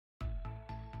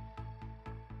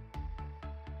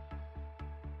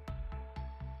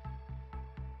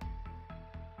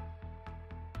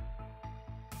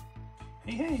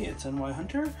Hey, it's NY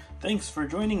Hunter. Thanks for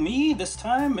joining me this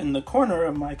time in the corner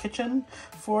of my kitchen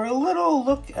for a little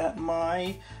look at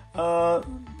my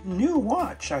new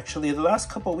watch. Actually, the last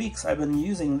couple weeks I've been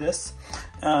using this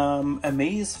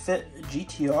Amazfit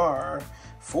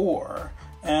GTR4,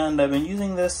 and I've been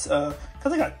using this because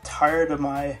I got tired of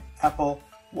my Apple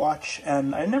Watch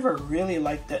and I never really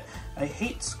liked it. I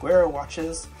hate square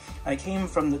watches. I came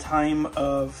from the time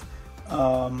of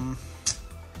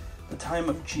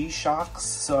G-Shocks,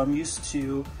 so I'm used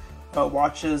to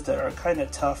watches that are kind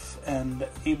of tough and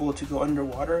able to go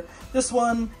underwater. This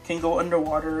one can go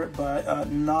underwater, but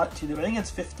not too deep. I think it's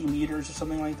 50 meters or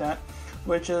something like that,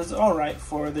 which is all right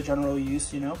for the general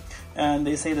use, you know. And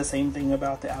they say the same thing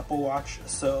about the Apple Watch,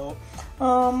 so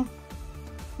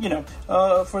you know,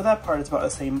 for that part it's about the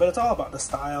same, but it's all about the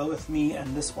style with me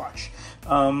and this watch.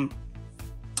 I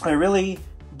really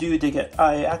do dig it.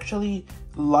 I actually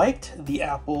liked the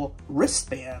Apple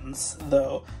wristbands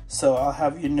though, so I'll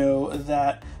have you know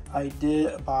that I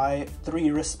did buy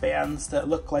 3 wristbands that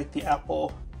look like the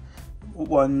Apple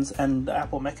ones and the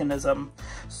Apple mechanism.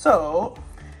 So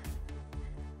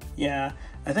yeah,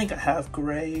 I think I have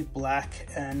gray, black,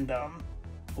 and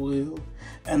blue.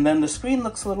 And then the screen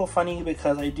looks a little funny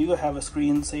because I do have a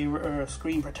screensaver or a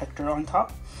screen protector on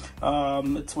top.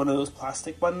 It's one of those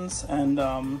plastic ones and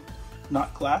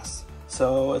not glass,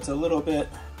 so it's a little bit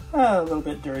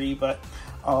dirty. But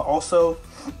also,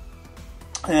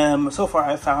 so far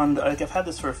I've found, like, I've had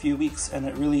this for a few weeks and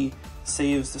it really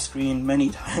saves the screen many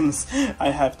times. I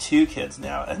have 2 kids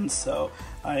now, and so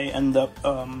I end up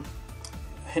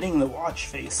hitting the watch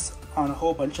face on a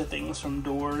whole bunch of things, from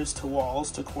doors to walls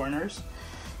to corners.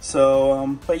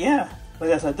 So but yeah,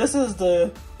 like I said, this is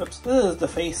the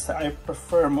face that I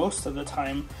prefer most of the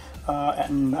time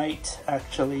at night.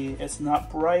 Actually, it's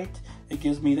not bright, it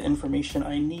gives me the information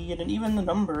I need, and even the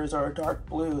numbers are dark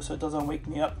blue, so it doesn't wake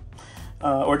me up,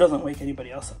 or doesn't wake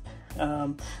anybody else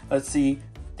up. Let's see,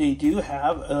 they do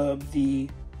have the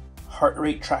heart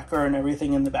rate tracker and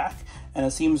everything in the back, and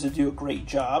it seems to do a great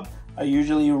job. I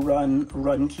usually run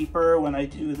Runkeeper when I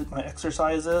do my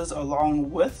exercises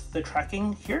along with the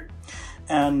tracking here,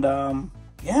 and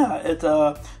yeah,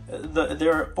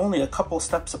 they're only a couple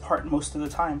steps apart most of the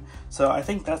time, so I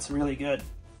think that's really good.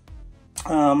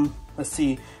 Let's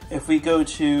see, if we go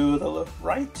to the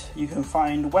right, you can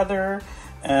find weather,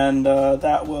 and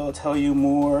that will tell you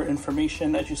more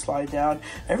information as you slide down.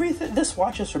 This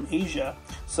watch is from Asia,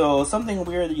 so something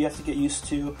weird that you have to get used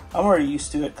to, I'm already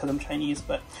used to it because I'm Chinese,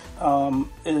 but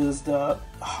is the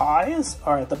highs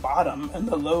are at the bottom and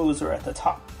the lows are at the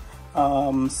top.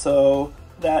 So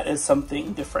that is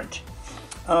something different.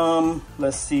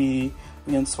 Let's see,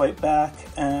 we can swipe back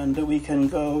and we can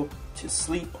go to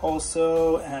sleep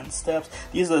also, and steps.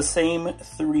 These are the same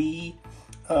 3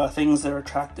 things that are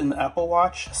tracked in the Apple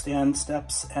Watch: stand,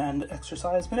 steps, and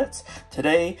exercise minutes.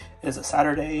 Today is a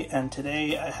Saturday, and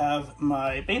today I have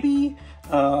my baby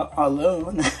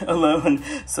alone,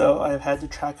 so I've had to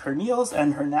track her meals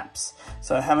and her naps,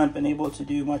 so I haven't been able to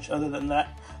do much other than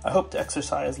that. I hope to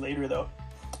exercise later though.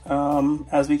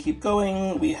 As we keep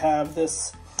going, we have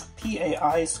this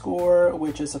PAI score,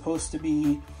 which is supposed to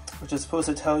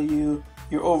tell you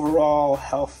your overall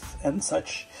health and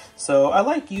such. So I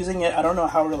like using it. I don't know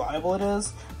how reliable it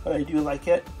is, but I do like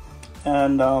it.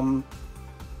 And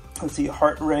let's see,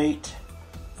 heart rate,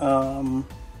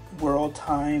 world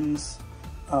times,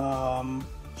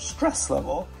 stress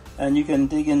level, and you can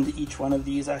dig into each one of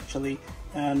these actually.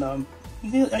 And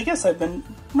I guess I've been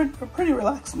pretty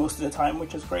relaxed most of the time,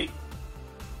 which is great.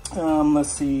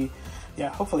 Let's see, yeah,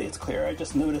 hopefully it's clear. I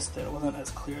just noticed that it wasn't as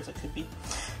clear as it could be.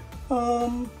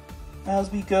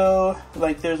 As we go,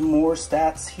 like, there's more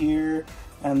stats here,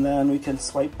 and then we can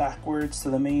swipe backwards to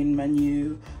the main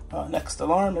menu. Next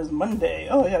alarm is Monday.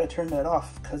 Oh, I gotta turn that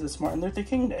off because it's Martin Luther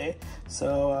King Day.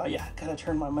 So yeah, gotta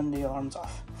turn my Monday alarms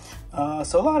off.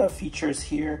 So a lot of features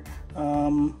here.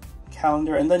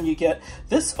 Calendar, and then you get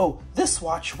this. Oh, this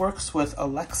watch works with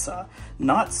Alexa,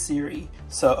 not Siri.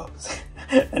 So,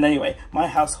 and anyway, my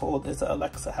household is an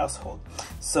Alexa household.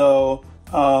 So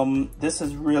this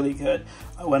is really good.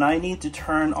 When I need to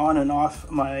turn on and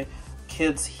off my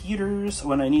kids' heaters,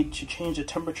 when I need to change the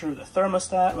temperature of the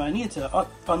thermostat, when I need to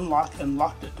unlock and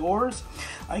lock the doors,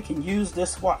 I can use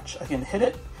this watch. I can hit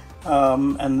it,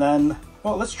 and then,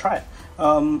 well, let's try it.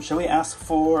 Shall we ask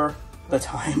for the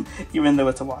time, even though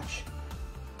it's a watch?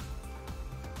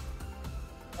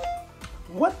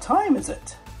 What time is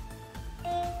it?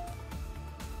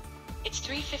 It's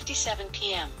 3:57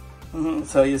 p.m.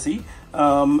 So you see,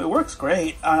 it works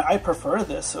great. I prefer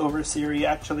this over Siri,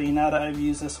 actually, now that I've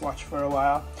used this watch for a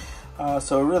while.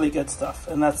 So really good stuff.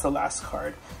 And that's the last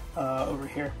card. over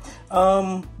here.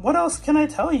 What else can I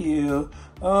tell you?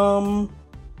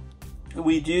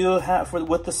 We do have,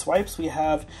 with the swipes, we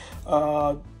have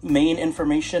main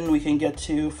information we can get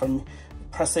to from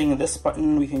pressing this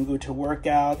button. We can go to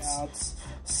workouts,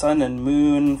 sun and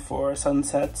moon for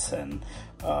sunsets, and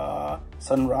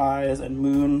sunrise and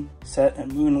moonset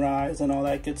and moonrise and all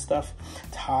that good stuff.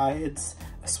 Tides,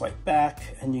 swipe back,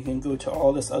 and you can go to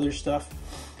all this other stuff.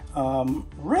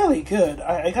 Really good.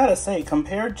 I gotta say,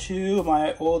 compared to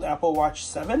my old Apple Watch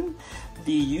 7,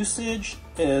 the usage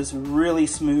is really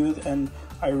smooth and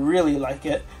I really like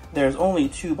it. There's only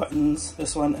 2 buttons,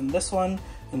 this one and this one.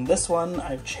 And this one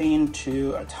I've chained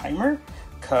to a timer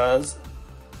because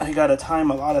I gotta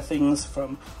time a lot of things,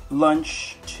 from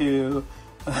lunch to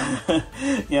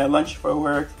yeah, lunch for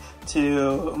work,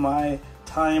 to my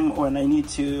time when I need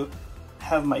to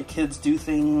have my kids do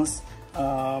things,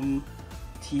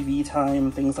 TV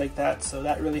time, things like that. So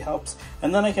that really helps.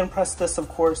 And then I can press this, of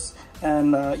course,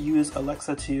 and use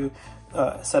Alexa to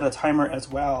set a timer as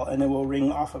well, and it will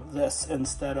ring off of this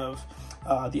instead of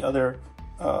the other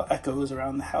echoes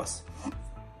around the house.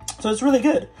 So it's really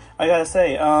good, I gotta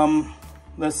say.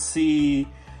 Let's see,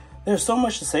 there's so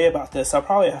much to say about this. I'll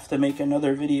probably have to make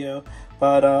another video,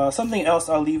 but something else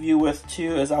I'll leave you with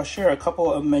too is I'll share a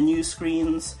couple of menu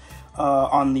screens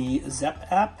on the Zep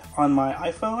app on my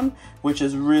iPhone, which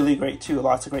is really great too.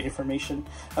 Lots of great information.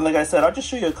 And like I said, I'll just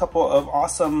show you a couple of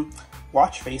awesome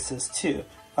watch faces too.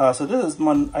 So this is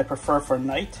one I prefer for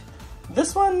night.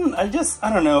 This one, I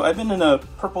don't know, I've been in a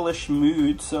purplish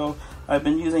mood, so I've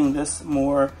been using this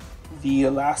more the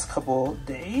last couple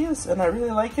days, and I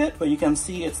really like it. But you can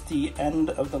see it's the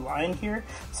end of the line here,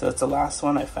 so it's the last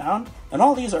one I found. And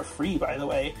all these are free, by the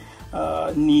way.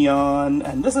 Neon,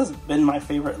 and this has been my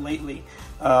favorite lately.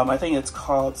 I think it's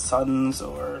called Suns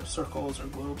or Circles or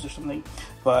Globes or something,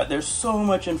 but there's so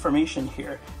much information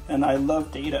here, and I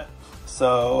love data.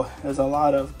 So there's a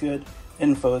lot of good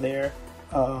info there,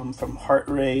 from heart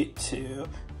rate to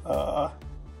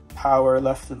power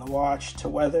left in the watch to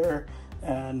weather,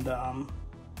 and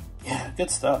yeah,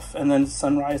 good stuff. And then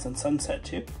sunrise and sunset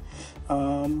too.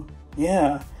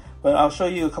 Yeah, but I'll show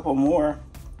you a couple more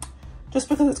just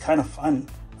because it's kind of fun.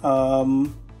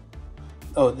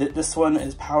 This one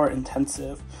is power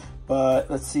intensive, but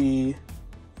let's see,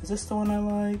 is this the one I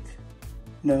like?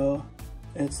 No,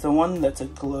 it's the one that's a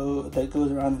glow that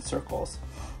goes around in circles.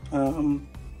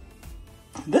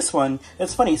 This one,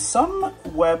 it's funny, some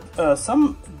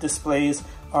displays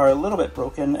are a little bit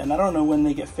broken, and I don't know when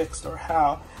they get fixed or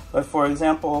how, but for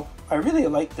example, I really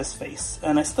like this face,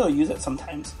 and I still use it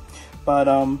sometimes, but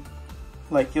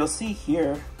like you'll see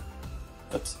here,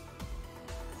 oops,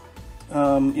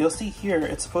 you'll see here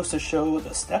it's supposed to show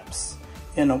the steps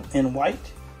in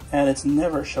white, and it's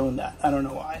never shown that. I don't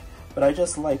know why, but I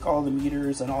just like all the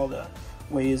meters and all the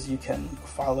ways you can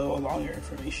follow along your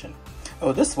information.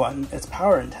 Oh, this one, it's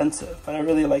power intensive, but I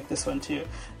really like this one too.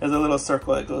 There's a little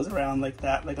circle that goes around like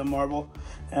that, like a marble,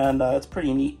 and it's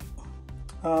pretty neat.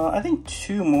 I think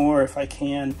 2 more if I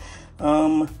can.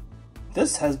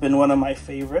 This has been one of my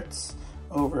favorites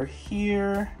over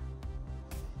here.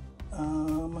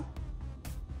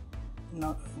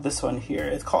 Not this one here.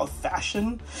 It's called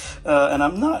Fashion, and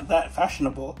I'm not that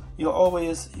fashionable. You'll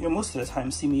most of the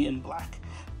time see me in black,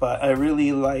 but I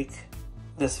really like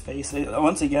this face.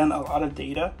 Once again, a lot of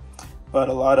data, but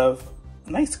a lot of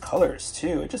nice colors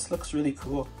too. It just looks really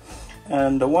cool.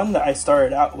 And the one that I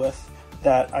started out with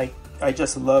that I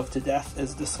just love to death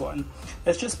is this one.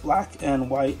 It's just black and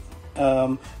white,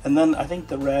 and then I think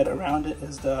the red around it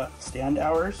is the stand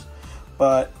hours,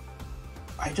 but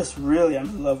I just really am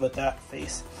in love with that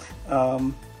face.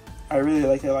 I really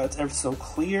like it a lot. It's ever so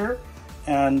clear,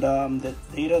 and the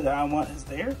data that I want is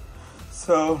there.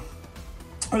 So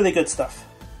really good stuff.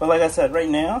 But like I said, right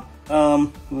now,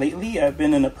 lately I've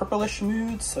been in a purplish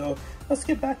mood, so let's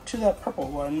get back to that purple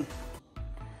one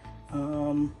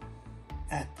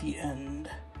at the end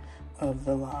of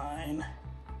the line.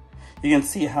 You can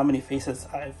see how many faces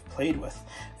I've played with,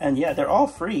 and yeah, they're all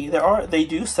free. They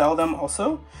do sell them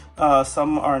also.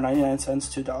 Some are 99 cents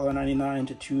to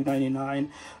 $1.99 to $2.99,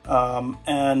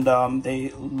 and they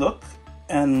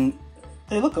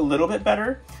look a little bit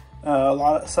better.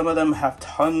 Some of them have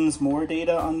tons more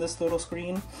data on this little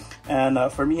screen,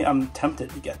 and for me, I'm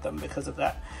tempted to get them because of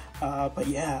that. But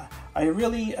yeah, I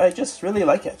just really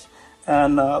like it.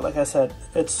 And like I said,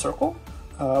 it's circle,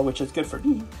 which is good for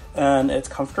me, and it's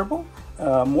comfortable,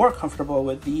 more comfortable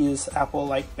with these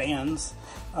Apple-like bands.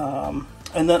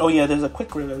 And then, oh yeah, there's a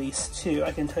quick release too.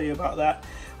 I can tell you about that,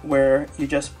 where you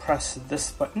just press this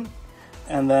button,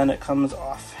 and then it comes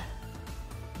off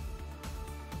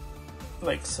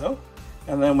like so,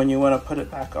 And then when you want to put it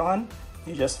back on,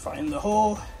 you just find the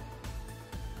hole,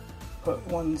 put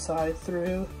one side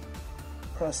through,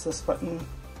 press this button,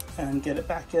 and get it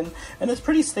back in. And it's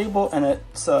pretty stable, and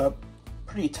it's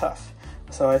pretty tough.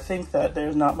 So I think that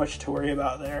there's not much to worry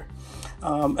about there.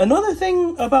 Another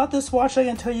thing about this watch I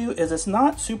can tell you is it's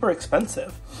not super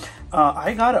expensive.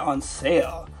 I got it on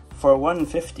sale for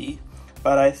 $150,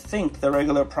 but I think the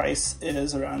regular price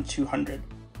is around $200.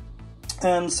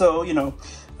 And so, you know,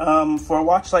 for a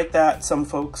watch like that, some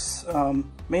folks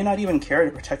may not even care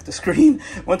to protect the screen.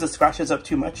 Once it scratches up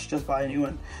too much, just buy a new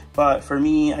one. But for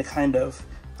me,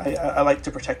 I like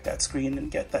to protect that screen and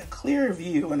get that clear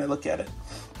view when I look at it.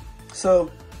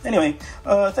 So anyway,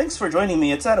 thanks for joining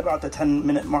me. It's at about the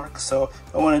 10-minute mark, so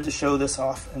I wanted to show this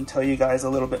off and tell you guys a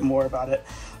little bit more about it.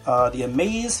 The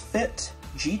Amazfit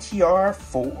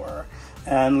GTR4.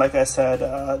 And like I said,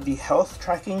 the health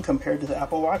tracking compared to the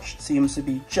Apple Watch seems to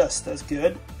be just as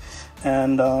good.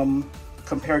 And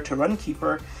compared to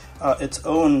Runkeeper, its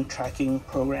own tracking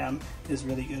program is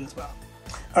really good as well.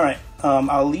 All right,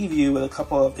 I'll leave you with a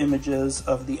couple of images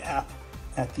of the app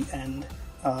at the end.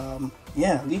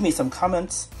 Yeah, leave me some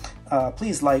comments.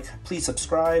 Please like, please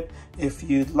subscribe. If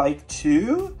you'd like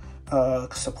to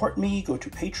support me, go to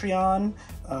Patreon.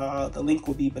 The link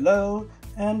will be below.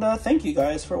 And thank you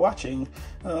guys for watching.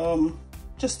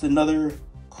 Just another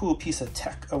cool piece of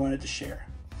tech I wanted to share.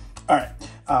 All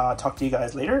right, talk to you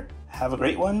guys later. Have a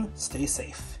great one. Stay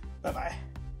safe. Bye-bye.